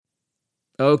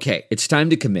Okay, it's time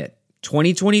to commit.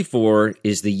 2024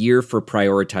 is the year for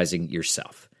prioritizing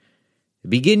yourself.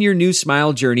 Begin your new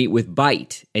smile journey with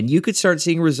Byte, and you could start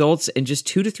seeing results in just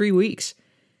 2 to 3 weeks.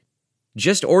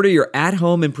 Just order your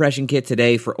at-home impression kit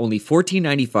today for only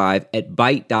 $14.95 at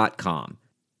Byte.com.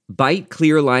 Byte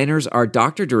clear liners are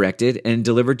doctor-directed and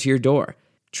delivered to your door.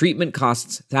 Treatment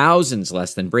costs thousands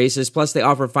less than braces, plus they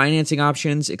offer financing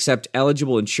options, accept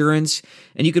eligible insurance,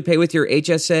 and you could pay with your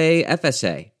HSA,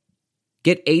 FSA.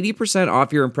 Get 80%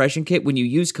 off your impression kit when you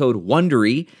use code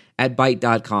WONDERY at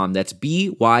Byte.com. That's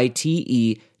BYTE.com.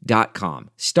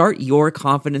 Start your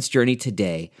confidence journey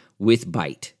today with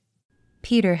Byte.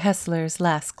 Peter Hessler's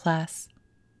Last Class.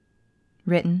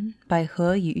 Written by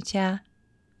He Yujia.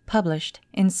 Published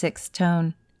in 6th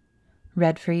Tone.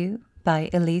 Read for you by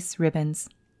Elise Ribbons.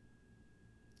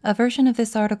 A version of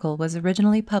this article was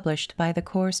originally published by The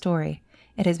Core Story.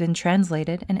 It has been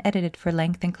translated and edited for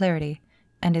length and clarity,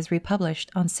 and is republished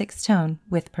on 6th Tone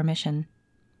with permission.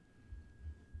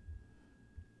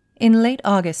 In late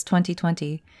August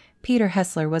 2020, Peter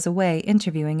Hessler was away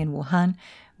interviewing in Wuhan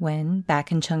when,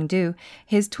 back in Chengdu,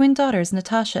 his twin daughters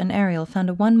Natasha and Ariel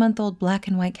found a 1-month-old black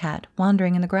and white cat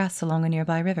wandering in the grass along a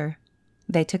nearby river.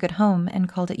 They took it home and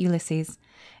called it Ulysses,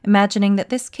 imagining that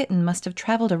this kitten must have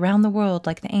traveled around the world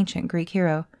like the ancient Greek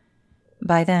hero.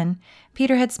 By then,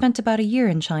 Peter had spent about a year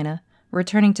in China,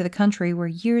 returning to the country where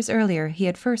years earlier he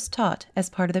had first taught as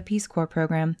part of the Peace Corps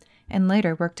program and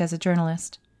later worked as a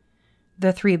journalist.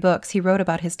 The 3 books he wrote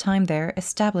about his time there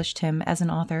established him as an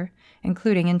author,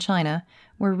 including in China,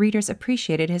 where readers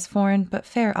appreciated his foreign but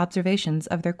fair observations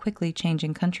of their quickly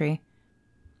changing country.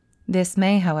 This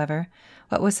May, however,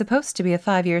 what was supposed to be a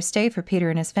 5-year stay for Peter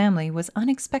and his family was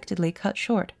unexpectedly cut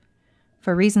short.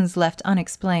 For reasons left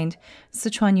unexplained,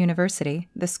 Sichuan University,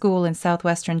 the school in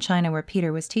southwestern China where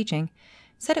Peter was teaching,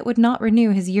 said it would not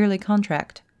renew his yearly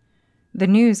contract. The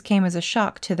news came as a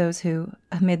shock to those who,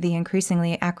 amid the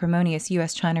increasingly acrimonious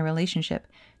U.S.-China relationship,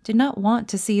 did not want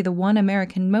to see the one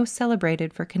American most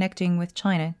celebrated for connecting with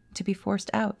China to be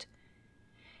forced out.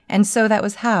 And so that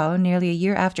was how, nearly a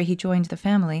year after he joined the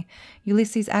family,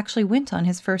 Ulysses actually went on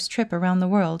his first trip around the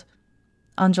world.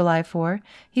 On July 4,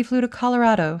 he flew to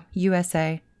Colorado,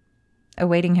 USA.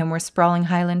 Awaiting him were sprawling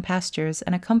highland pastures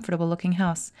and a comfortable-looking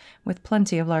house with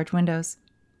plenty of large windows.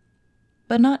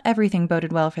 But not everything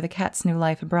boded well for the cat's new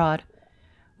life abroad.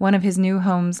 One of his new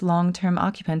home's long-term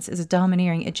occupants is a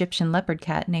domineering Egyptian leopard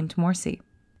cat named Morsi.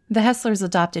 The Hesslers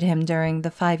adopted him during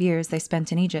the 5 years they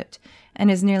spent in Egypt,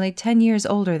 and is nearly 10 years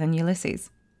older than Ulysses.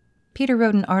 Peter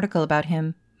wrote an article about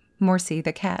him, Morsi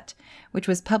the Cat, which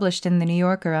was published in The New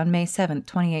Yorker on May 7,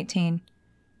 2018.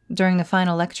 During the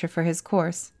final lecture for his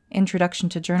course, Introduction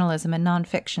to Journalism and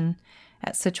Nonfiction,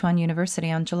 at Sichuan University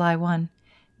on July 1,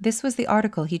 this was the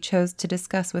article he chose to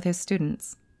discuss with his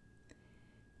students.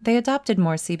 They adopted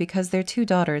Morsi because their 2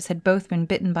 daughters had both been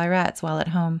bitten by rats while at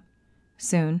home.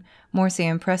 Soon, Morsi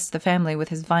impressed the family with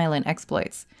his violent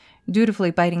exploits,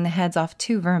 dutifully biting the heads off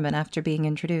 2 vermin after being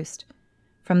introduced.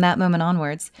 From that moment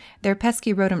onwards, their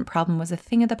pesky rodent problem was a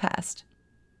thing of the past.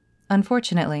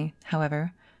 Unfortunately,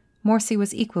 however, Morsi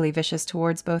was equally vicious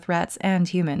towards both rats and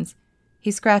humans. He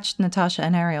scratched Natasha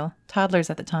and Ariel, toddlers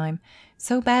at the time,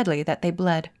 so badly that they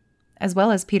bled, as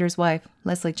well as Peter's wife,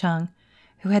 Leslie Chung,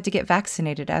 who had to get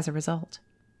vaccinated as a result.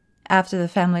 After the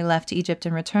family left Egypt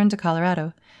and returned to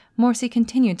Colorado, Morsi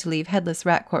continued to leave headless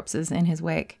rat corpses in his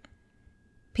wake.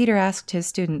 Peter asked his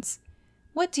students,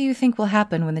 "What do you think will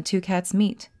happen when the 2 cats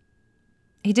meet?"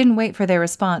 He didn't wait for their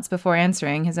response before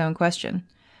answering his own question.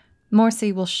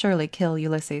 Morsi will surely kill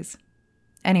Ulysses.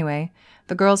 Anyway,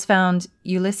 the girls found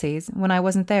Ulysses when I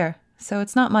wasn't there, so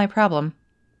it's not my problem.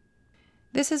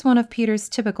 This is one of Peter's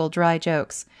typical dry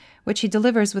jokes, which he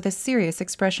delivers with a serious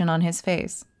expression on his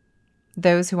face.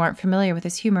 Those who aren't familiar with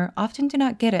his humor often do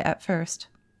not get it at first.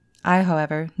 I,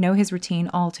 however, know his routine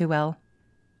all too well.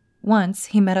 Once,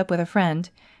 he met up with a friend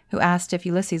who asked if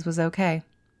Ulysses was okay.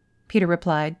 Peter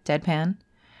replied, deadpan,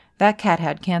 "That cat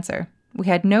had cancer. We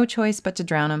had no choice but to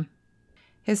drown him."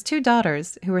 His 2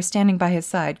 daughters, who were standing by his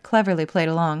side, cleverly played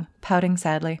along, pouting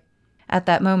sadly. At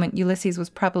that moment, Ulysses was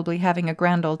probably having a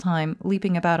grand old time,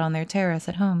 leaping about on their terrace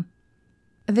at home.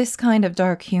 This kind of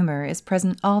dark humor is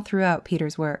present all throughout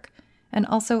Peter's work, and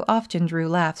also often drew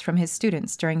laughs from his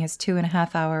students during his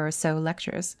 2.5-hour or so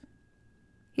lectures.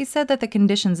 He said that the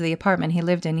conditions of the apartment he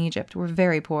lived in Egypt were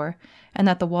very poor, and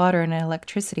that the water and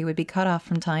electricity would be cut off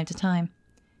from time to time.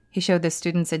 He showed the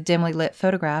students a dimly lit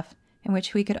photograph, in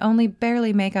which we could only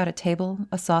barely make out a table,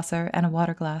 a saucer, and a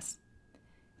water glass.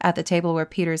 At the table were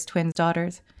Peter's twin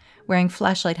daughters, wearing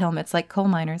flashlight helmets like coal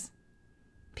miners.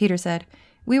 Peter said,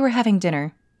 "We were having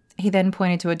dinner." He then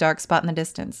pointed to a dark spot in the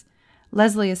distance.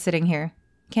 Leslie is sitting here.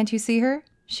 Can't you see her?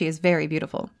 She is very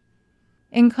beautiful.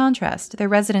 In contrast, their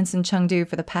residence in Chengdu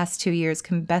for the past 2 years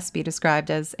can best be described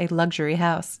as a luxury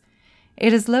house.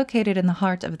 It is located in the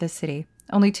heart of the city,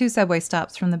 only 2 subway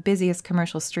stops from the busiest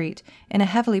commercial street in a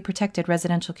heavily protected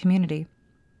residential community.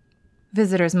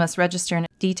 Visitors must register in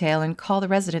detail and call the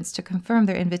residents to confirm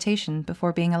their invitation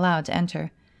before being allowed to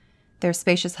enter. Their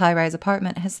spacious high-rise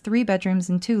apartment has 3 bedrooms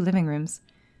and 2 living rooms.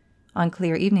 On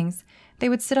clear evenings, they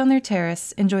would sit on their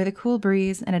terrace, enjoy the cool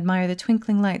breeze, and admire the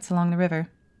twinkling lights along the river.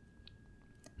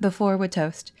 The 4 would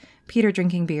toast, Peter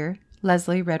drinking beer,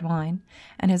 Leslie red wine,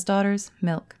 and his daughters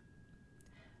milk.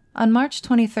 On March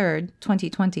 23,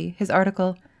 2020, his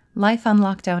article, Life on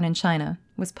Lockdown in China,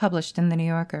 was published in The New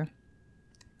Yorker.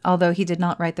 Although he did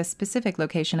not write the specific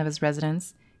location of his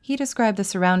residence, he described the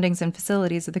surroundings and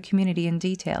facilities of the community in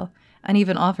detail, and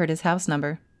even offered his house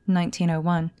number,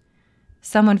 1901.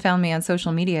 Someone found me on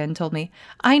social media and told me,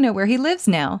 "I know where he lives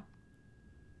now!"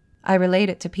 I relayed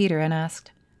it to Peter and asked,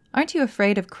 "Aren't you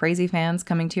afraid of crazy fans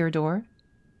coming to your door?"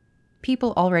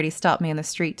 "People already stop me in the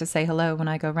street to say hello when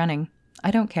I go running.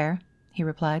 I don't care," he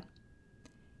replied.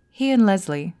 He and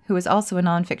Leslie, who is also a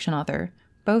nonfiction author,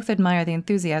 both admire the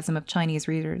enthusiasm of Chinese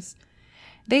readers.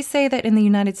 They say that in the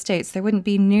United States there wouldn't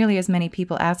be nearly as many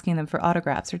people asking them for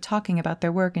autographs or talking about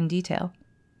their work in detail.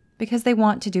 Because they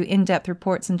want to do in-depth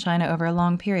reports in China over a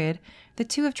long period, the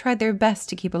two have tried their best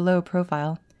to keep a low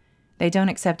profile. They don't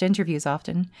accept interviews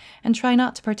often, and try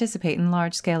not to participate in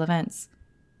large-scale events.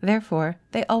 Therefore,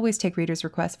 they always take readers'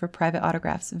 requests for private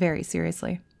autographs very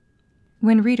seriously.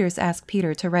 When readers ask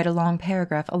Peter to write a long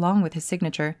paragraph along with his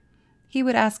signature, he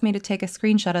would ask me to take a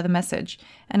screenshot of the message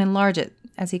and enlarge it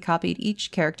as he copied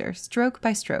each character, stroke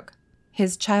by stroke,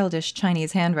 his childish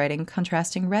Chinese handwriting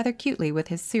contrasting rather cutely with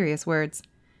his serious words.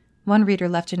 One reader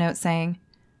left a note saying,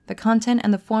 "The content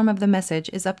and the form of the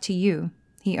message is up to you."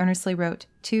 He earnestly wrote,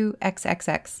 "To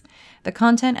XXX. The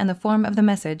content and the form of the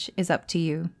message is up to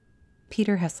you.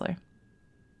 Peter Hessler."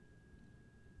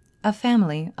 A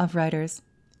family of writers.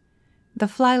 The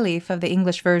flyleaf of the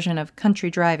English version of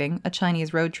Country Driving, a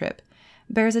Chinese road trip,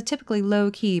 bears a typically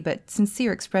low-key but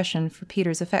sincere expression for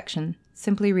Peter's affection,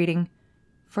 simply reading,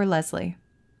 "For Leslie."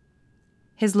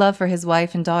 His love for his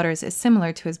wife and daughters is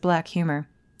similar to his black humor,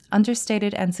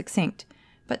 understated and succinct,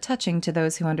 but touching to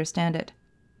those who understand it.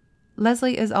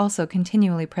 Leslie is also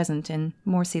continually present in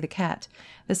Morsi the Cat,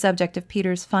 the subject of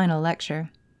Peter's final lecture.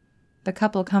 The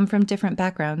couple come from different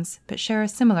backgrounds, but share a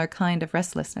similar kind of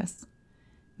restlessness.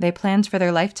 They planned for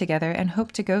their life together and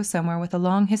hoped to go somewhere with a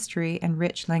long history and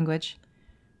rich language.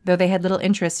 Though they had little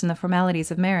interest in the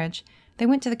formalities of marriage, they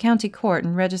went to the county court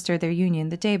and registered their union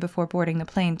the day before boarding the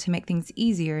plane to make things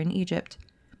easier in Egypt.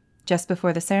 Just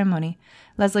before the ceremony,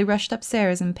 Leslie rushed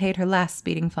upstairs and paid her last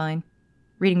speeding fine.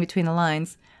 Reading between the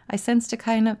lines, I sensed a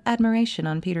kind of admiration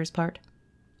on Peter's part.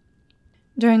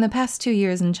 During the past 2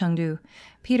 years in Chengdu,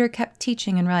 Peter kept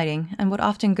teaching and writing and would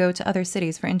often go to other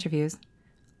cities for interviews.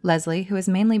 Leslie, who has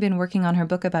mainly been working on her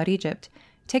book about Egypt,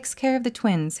 takes care of the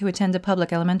twins who attend a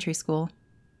public elementary school.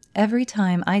 Every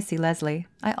time I see Leslie,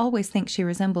 I always think she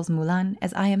resembles Mulan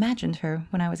as I imagined her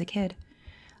when I was a kid.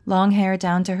 Long hair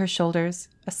down to her shoulders,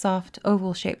 a soft,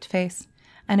 oval-shaped face,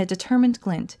 and a determined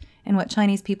glint in what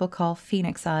Chinese people call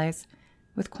phoenix eyes,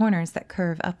 with corners that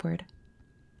curve upward.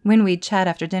 When we'd chat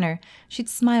after dinner, she'd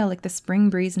smile like the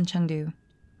spring breeze in Chengdu,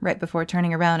 right before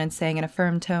turning around and saying in a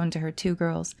firm tone to her 2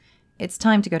 girls, "It's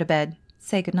time to go to bed.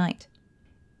 Say good night."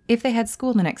 If they had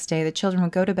school the next day, the children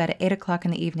would go to bed at 8 o'clock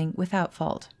in the evening without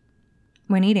fault.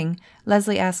 When eating,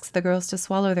 Leslie asks the girls to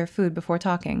swallow their food before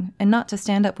talking, and not to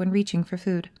stand up when reaching for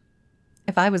food.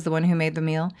 If I was the one who made the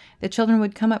meal, the children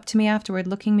would come up to me afterward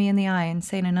looking me in the eye and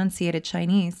say in enunciated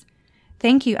Chinese,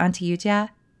 "Thank you, Auntie Yujia.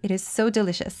 It is so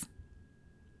delicious."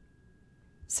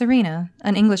 Serena,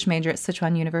 an English major at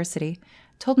Sichuan University,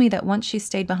 told me that once she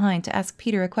stayed behind to ask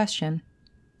Peter a question.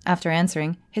 After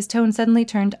answering, his tone suddenly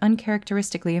turned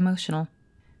uncharacteristically emotional.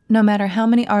 "No matter how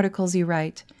many articles you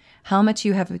write, how much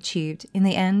you have achieved, in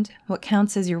the end, what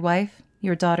counts is your wife,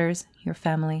 your daughters, your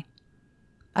family."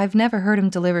 I've never heard him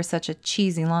deliver such a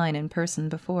cheesy line in person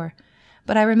before,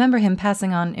 but I remember him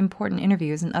passing on important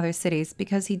interviews in other cities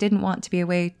because he didn't want to be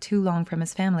away too long from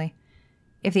his family.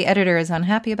 If the editor is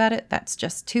unhappy about it, that's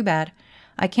just too bad.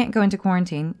 I can't go into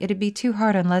quarantine. It'd be too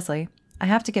hard on Leslie. I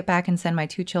have to get back and send my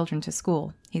 2 children to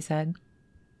school, he said.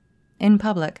 In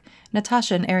public,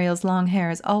 Natasha and Ariel's long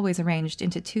hair is always arranged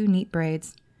into 2 neat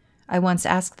braids. I once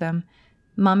asked them,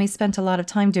 "Mommy spent a lot of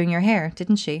time doing your hair,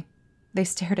 didn't she?" They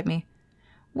stared at me.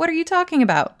 "What are you talking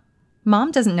about?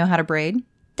 Mom doesn't know how to braid.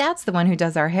 Dad's the one who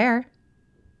does our hair."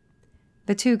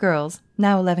 The 2 girls,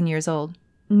 now 11 years old,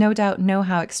 no doubt know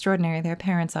how extraordinary their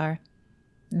parents are.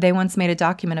 They once made a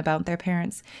document about their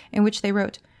parents in which they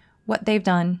wrote what they've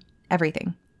done,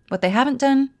 everything. What they haven't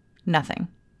done, nothing.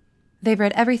 They've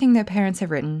read everything their parents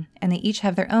have written, and they each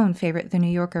have their own favorite The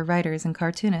New Yorker writers and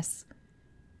cartoonists.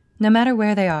 No matter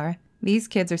where they are, these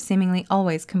kids are seemingly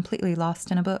always completely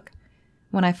lost in a book.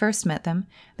 When I first met them,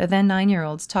 the then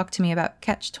 9-year-olds talked to me about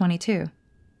Catch-22.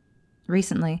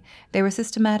 Recently, they were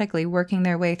systematically working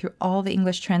their way through all the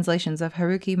English translations of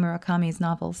Haruki Murakami's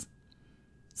novels.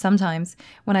 Sometimes,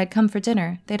 when I'd come for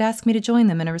dinner, they'd ask me to join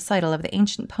them in a recital of the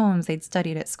ancient poems they'd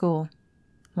studied at school.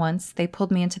 Once, they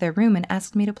pulled me into their room and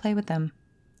asked me to play with them.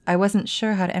 I wasn't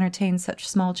sure how to entertain such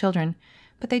small children,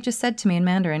 but they just said to me in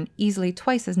Mandarin, easily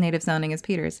twice as native-sounding as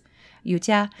Peter's, "Yu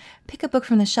Jia, pick a book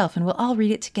from the shelf and we'll all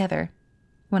read it together."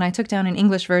 When I took down an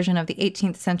English version of the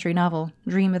 18th century novel,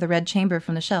 Dream of the Red Chamber,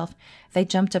 from the shelf, they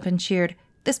jumped up and cheered,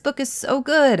 "This book is so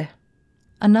good!"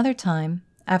 Another time,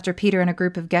 after Peter and a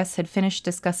group of guests had finished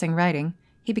discussing writing,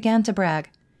 he began to brag.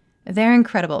 "They're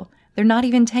incredible. They're not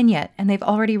even 10 yet, and they've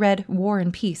already read War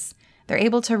and Peace. They're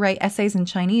able to write essays in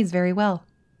Chinese very well.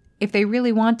 If they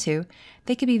really want to,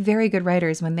 they could be very good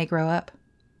writers when they grow up."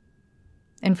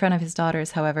 In front of his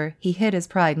daughters, however, he hid his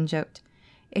pride and joked,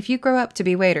 "If you grow up to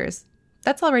be waiters,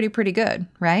 that's already pretty good,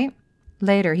 right?"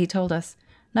 Later, he told us,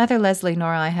 "Neither Leslie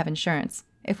nor I have insurance.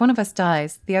 If one of us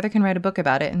dies, the other can write a book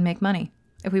about it and make money.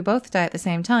 If we both die at the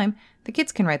same time, the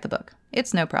kids can write the book.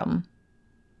 It's no problem."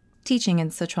 Teaching in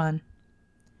Sichuan.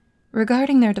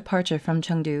 Regarding their departure from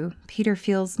Chengdu, Peter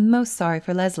feels most sorry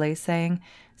for Leslie, saying,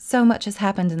 "So much has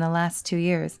happened in the last 2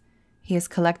 years. He has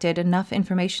collected enough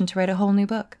information to write a whole new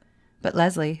book." But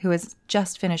Leslie, who has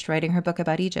just finished writing her book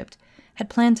about Egypt, had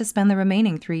planned to spend the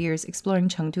remaining 3 years exploring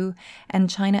Chengdu and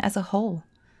China as a whole,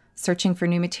 searching for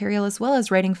new material as well as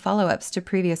writing follow-ups to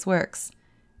previous works.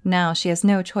 Now she has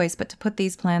no choice but to put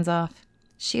these plans off.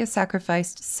 She has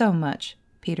sacrificed so much,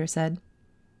 Peter said.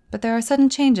 But there are sudden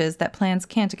changes that plans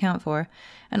can't account for,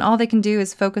 and all they can do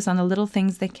is focus on the little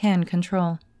things they can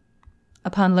control.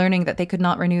 Upon learning that they could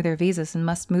not renew their visas and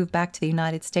must move back to the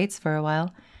United States for a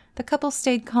while, the couple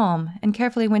stayed calm and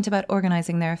carefully went about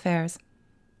organizing their affairs.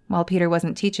 While Peter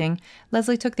wasn't teaching,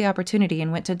 Leslie took the opportunity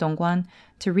and went to Dongguan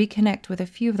to reconnect with a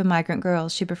few of the migrant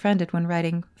girls she befriended when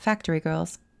writing Factory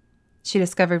Girls. She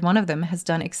discovered one of them has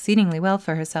done exceedingly well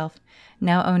for herself,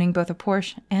 now owning both a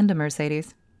Porsche and a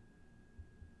Mercedes.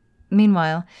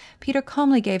 Meanwhile, Peter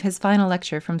calmly gave his final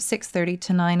lecture from 6:30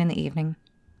 to 9 in the evening.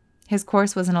 His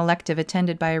course was an elective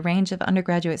attended by a range of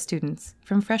undergraduate students,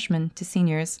 from freshmen to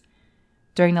seniors.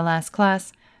 During the last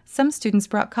class, some students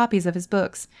brought copies of his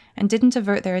books and didn't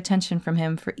avert their attention from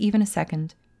him for even a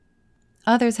second.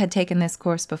 Others had taken this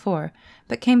course before,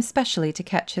 but came specially to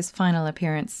catch his final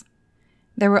appearance.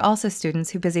 There were also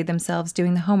students who busied themselves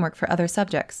doing the homework for other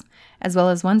subjects, as well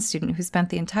as one student who spent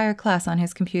the entire class on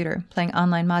his computer, playing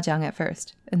online mahjong at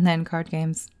first, and then card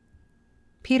games.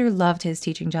 Peter loved his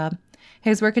teaching job.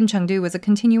 His work in Chengdu was a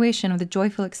continuation of the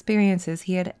joyful experiences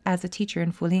he had as a teacher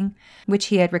in Fuling, which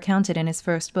he had recounted in his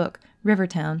first book,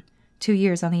 Rivertown, 2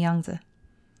 years on the Yangtze.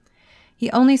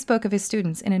 He only spoke of his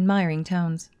students in admiring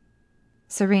tones.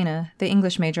 Serena, the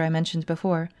English major I mentioned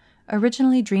before,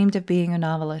 originally dreamed of being a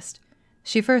novelist.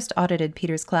 She first audited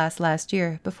Peter's class last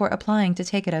year before applying to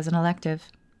take it as an elective.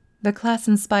 The class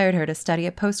inspired her to study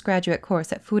a postgraduate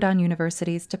course at Fudan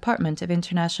University's Department of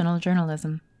International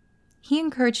Journalism. "He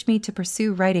encouraged me to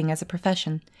pursue writing as a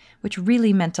profession, which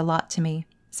really meant a lot to me,"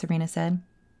 Serena said.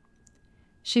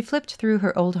 She flipped through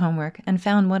her old homework and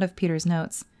found one of Peter's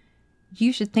notes.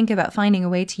 "You should think about finding a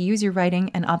way to use your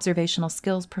writing and observational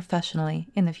skills professionally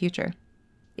in the future.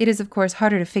 It is, of course,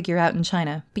 harder to figure out in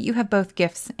China, but you have both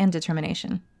gifts and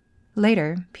determination."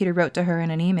 Later, Peter wrote to her in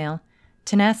an email,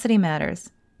 "Tenacity matters,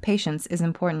 patience is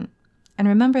important, and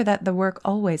remember that the work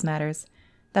always matters,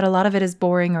 that a lot of it is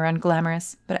boring or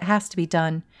unglamorous, but it has to be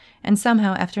done, and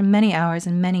somehow after many hours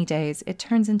and many days, it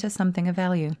turns into something of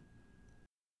value."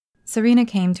 Serena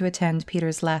came to attend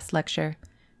Peter's last lecture,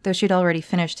 though she'd already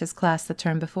finished his class the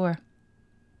term before.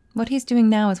 "What he's doing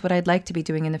now is what I'd like to be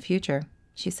doing in the future,"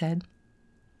 she said.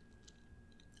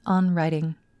 On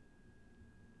writing.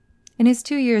 In his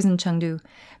 2 years in Chengdu,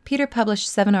 Peter published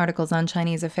 7 articles on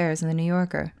Chinese affairs in The New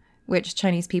Yorker, which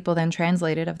Chinese people then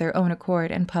translated of their own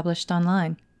accord and published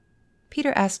online.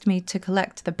 Peter asked me to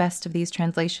collect the best of these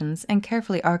translations and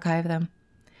carefully archive them.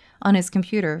 On his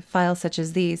computer, files such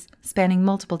as these, spanning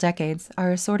multiple decades,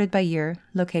 are assorted by year,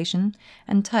 location,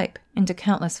 and type into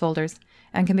countless folders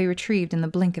and can be retrieved in the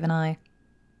blink of an eye.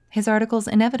 His articles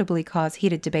inevitably cause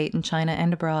heated debate in China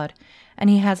and abroad, and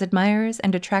he has admirers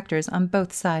and detractors on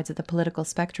both sides of the political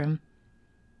spectrum.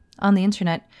 On the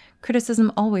internet,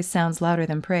 criticism always sounds louder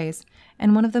than praise,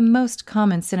 and one of the most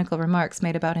common cynical remarks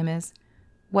made about him is,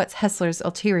 "What's Hessler's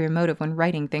ulterior motive when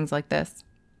writing things like this?"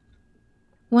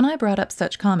 When I brought up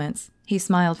such comments, he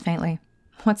smiled faintly.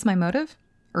 "What's my motive?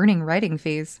 Earning writing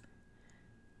fees."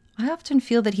 I often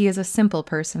feel that he is a simple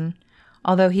person.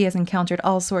 Although he has encountered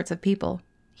all sorts of people,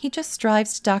 he just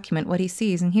strives to document what he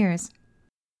sees and hears.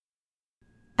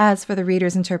 As for the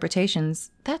reader's interpretations,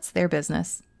 that's their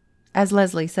business. As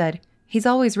Leslie said, he's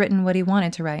always written what he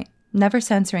wanted to write, never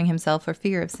censoring himself for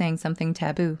fear of saying something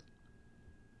taboo.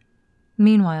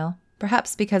 Meanwhile,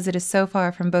 perhaps because it is so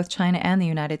far from both China and the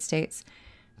United States,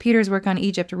 Peter's work on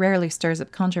Egypt rarely stirs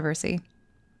up controversy.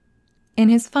 In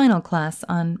his final class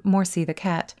on Morsi the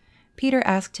cat, Peter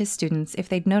asked his students if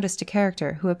they'd noticed a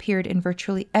character who appeared in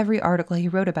virtually every article he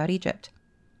wrote about Egypt.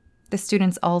 The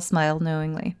students all smiled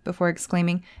knowingly before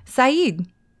exclaiming, "Said!"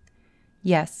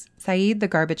 Yes, Said the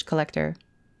garbage collector.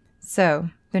 So,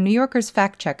 the New Yorker's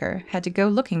fact-checker had to go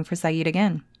looking for Said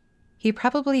again. He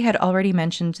probably had already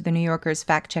mentioned the New Yorker's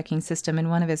fact-checking system in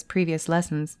one of his previous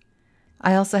lessons.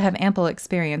 I also have ample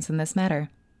experience in this matter.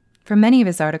 For many of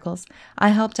his articles, I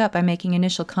helped out by making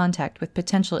initial contact with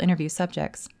potential interview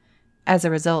subjects. As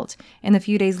a result, in the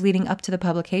few days leading up to the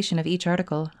publication of each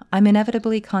article, I'm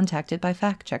inevitably contacted by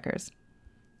fact-checkers.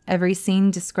 Every scene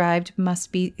described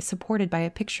must be supported by a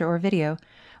picture or video,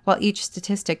 while each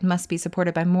statistic must be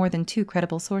supported by more than 2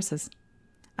 credible sources.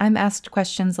 I'm asked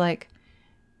questions like,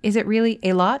 is it really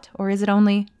a lot or is it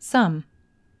only some?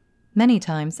 Many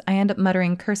times, I end up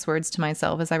muttering curse words to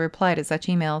myself as I reply to such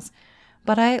emails,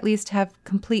 but I at least have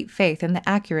complete faith in the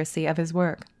accuracy of his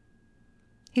work.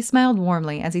 He smiled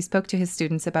warmly as he spoke to his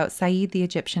students about Said the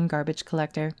Egyptian garbage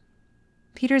collector.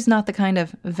 Peter's not the kind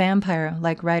of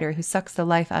vampire-like writer who sucks the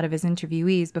life out of his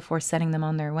interviewees before sending them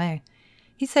on their way.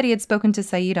 He said he had spoken to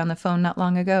Said on the phone not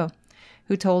long ago,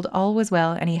 who told all was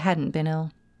well and he hadn't been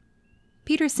ill.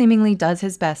 Peter seemingly does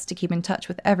his best to keep in touch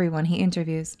with everyone he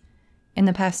interviews. In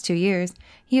the past 2 years,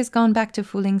 he has gone back to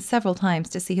Fuling several times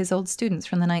to see his old students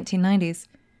from the 1990s.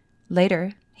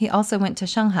 Later, he also went to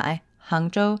Shanghai,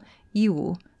 Hangzhou,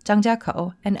 Yiwu,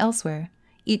 Zhangjiakou, and elsewhere,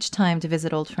 each time to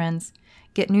visit old friends,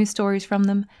 get new stories from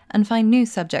them, and find new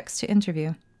subjects to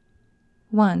interview.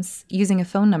 Once, using a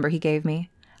phone number he gave me,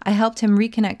 I helped him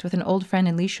reconnect with an old friend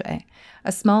in Lishui,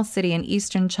 a small city in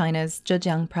eastern China's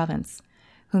Zhejiang province,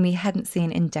 whom he hadn't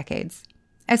seen in decades.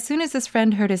 As soon as his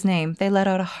friend heard his name, they let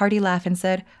out a hearty laugh and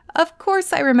said, "Of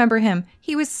course I remember him.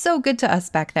 He was so good to us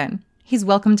back then. He's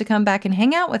welcome to come back and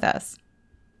hang out with us."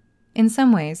 In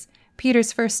some ways,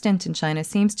 Peter's first stint in China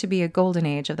seems to be a golden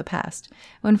age of the past,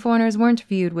 when foreigners weren't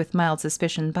viewed with mild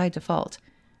suspicion by default.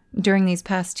 During these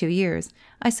past 2 years,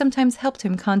 I sometimes helped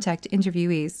him contact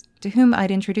interviewees, to whom I'd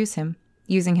introduce him,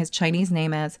 using his Chinese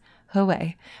name as He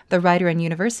Wei, the writer and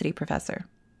university professor.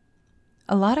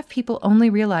 A lot of people only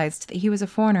realized that he was a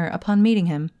foreigner upon meeting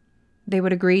him. They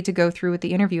would agree to go through with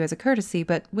the interview as a courtesy,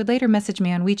 but would later message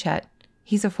me on WeChat,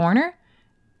 "He's a foreigner?"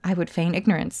 I would feign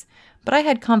ignorance, but I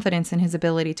had confidence in his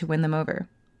ability to win them over.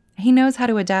 He knows how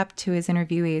to adapt to his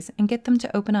interviewees and get them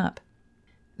to open up.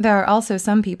 There are also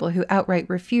some people who outright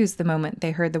refused the moment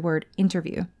they heard the word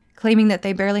interview, claiming that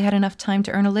they barely had enough time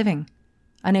to earn a living.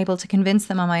 Unable to convince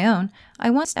them on my own, I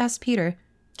once asked Peter,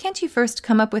 "Can't you first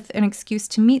come up with an excuse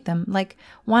to meet them, like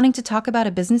wanting to talk about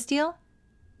a business deal?"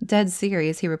 Dead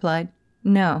serious, he replied,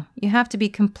 "No, you have to be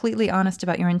completely honest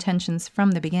about your intentions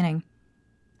from the beginning."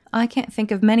 I can't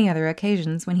think of many other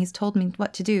occasions when he's told me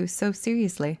what to do so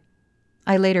seriously.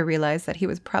 I later realized that he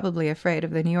was probably afraid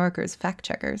of the New Yorker's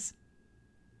fact-checkers.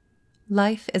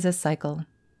 Life is a cycle.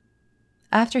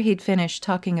 After he'd finished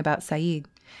talking about Said,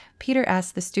 Peter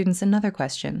asked the students another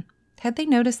question. Had they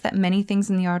noticed that many things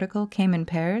in the article came in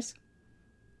pairs?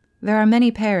 There are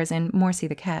many pairs in Morsi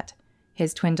the cat.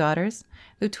 His twin daughters,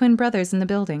 the twin brothers in the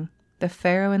building, the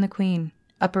pharaoh and the queen,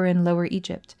 Upper and Lower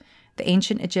Egypt. The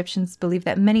ancient Egyptians believed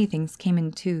that many things came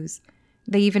in twos.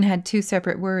 They even had 2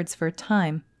 separate words for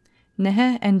time,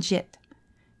 Nehe and Jit.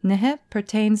 Nehe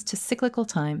pertains to cyclical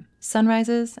time,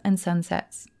 sunrises and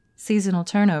sunsets, seasonal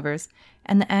turnovers,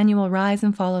 and the annual rise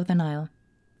and fall of the Nile.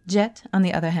 Jet, on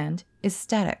the other hand, is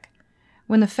static.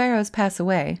 When the pharaohs pass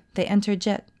away, they enter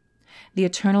Jet, the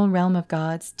eternal realm of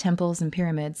gods, temples, and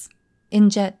pyramids. In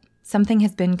Jet, something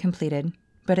has been completed,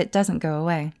 but it doesn't go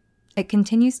away. It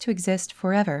continues to exist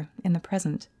forever in the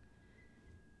present.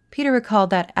 Peter recalled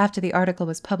that after the article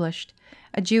was published,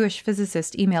 a Jewish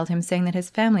physicist emailed him saying that his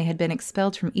family had been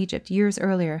expelled from Egypt years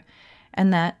earlier,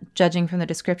 and that, judging from the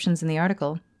descriptions in the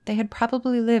article, they had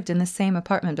probably lived in the same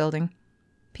apartment building.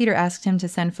 Peter asked him to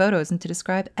send photos and to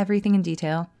describe everything in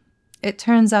detail. It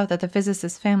turns out that the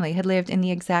physicist's family had lived in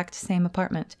the exact same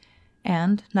apartment,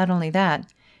 And, not only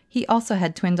that, he also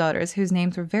had twin daughters whose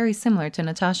names were very similar to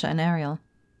Natasha and Ariel.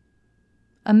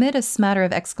 Amid a smatter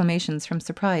of exclamations from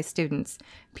surprised students,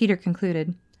 Peter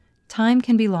concluded, "Time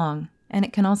can be long, and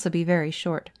it can also be very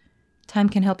short. Time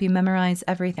can help you memorize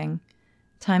everything.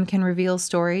 Time can reveal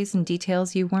stories and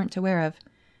details you weren't aware of.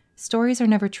 Stories are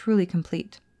never truly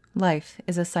complete. Life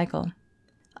is a cycle."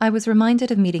 I was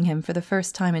reminded of meeting him for the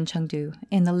first time in Chengdu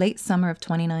in the late summer of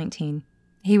 2019.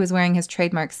 He was wearing his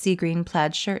trademark sea green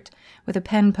plaid shirt, with a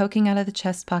pen poking out of the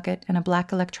chest pocket and a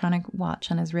black electronic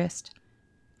watch on his wrist.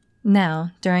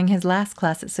 Now, during his last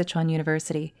class at Sichuan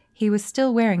University, he was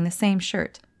still wearing the same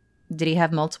shirt. Did he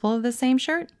have multiple of the same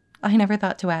shirt? I never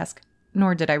thought to ask,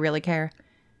 nor did I really care.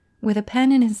 With a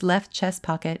pen in his left chest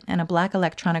pocket and a black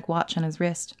electronic watch on his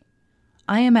wrist.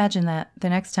 I imagine that, the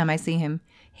next time I see him,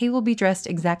 he will be dressed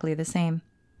exactly the same.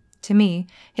 To me,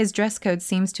 his dress code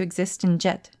seems to exist in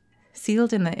jet,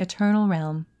 sealed in the eternal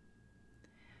realm.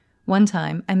 One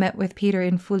time, I met with Peter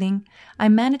in Fuling. I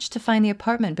managed to find the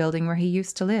apartment building where he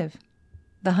used to live.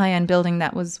 The high-end building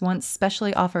that was once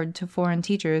specially offered to foreign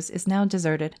teachers is now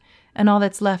deserted, and all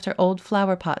that's left are old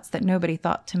flower pots that nobody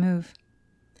thought to move.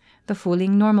 The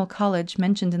Fuling Normal College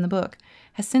mentioned in the book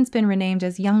has since been renamed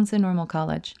as Yangtze Normal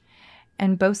College,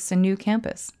 and boasts a new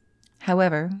campus.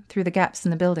 However, through the gaps in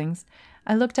the buildings,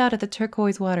 I looked out at the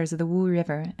turquoise waters of the Wu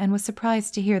River and was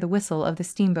surprised to hear the whistle of the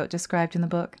steamboat described in the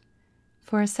book.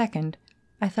 For a second,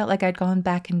 I felt like I'd gone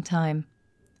back in time.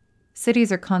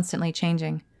 Cities are constantly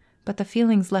changing, but the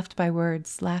feelings left by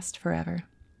words last forever.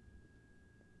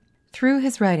 Through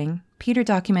his writing, Peter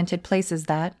documented places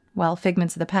that, while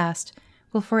figments of the past,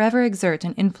 will forever exert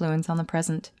an influence on the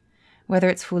present. Whether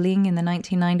it's Fuling in the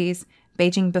 1990s,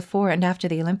 Beijing before and after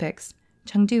the Olympics,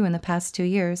 Chengdu in the past 2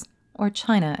 years, or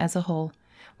China as a whole,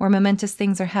 where momentous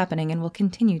things are happening and will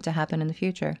continue to happen in the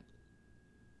future.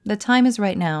 The time is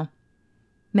right now.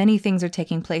 Many things are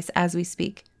taking place as we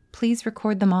speak. Please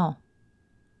record them all.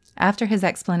 After his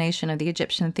explanation of the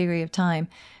Egyptian theory of time,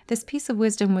 this piece of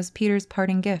wisdom was Peter's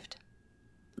parting gift.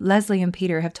 Leslie and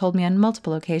Peter have told me on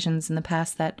multiple occasions in the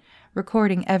past that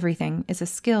recording everything is a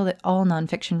skill that all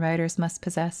nonfiction writers must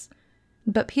possess.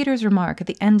 But Peter's remark at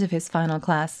the end of his final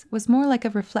class was more like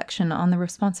a reflection on the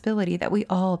responsibility that we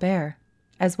all bear,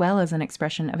 as well as an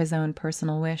expression of his own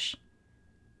personal wish.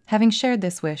 Having shared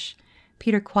this wish,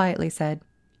 Peter quietly said,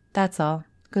 "That's all.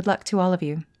 Good luck to all of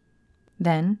you."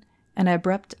 Then, an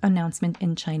abrupt announcement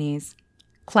in Chinese.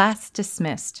 Class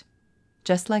dismissed.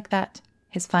 Just like that,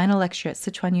 his final lecture at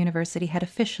Sichuan University had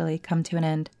officially come to an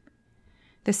end.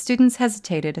 The students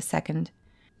hesitated a second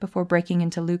before breaking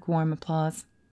into lukewarm applause.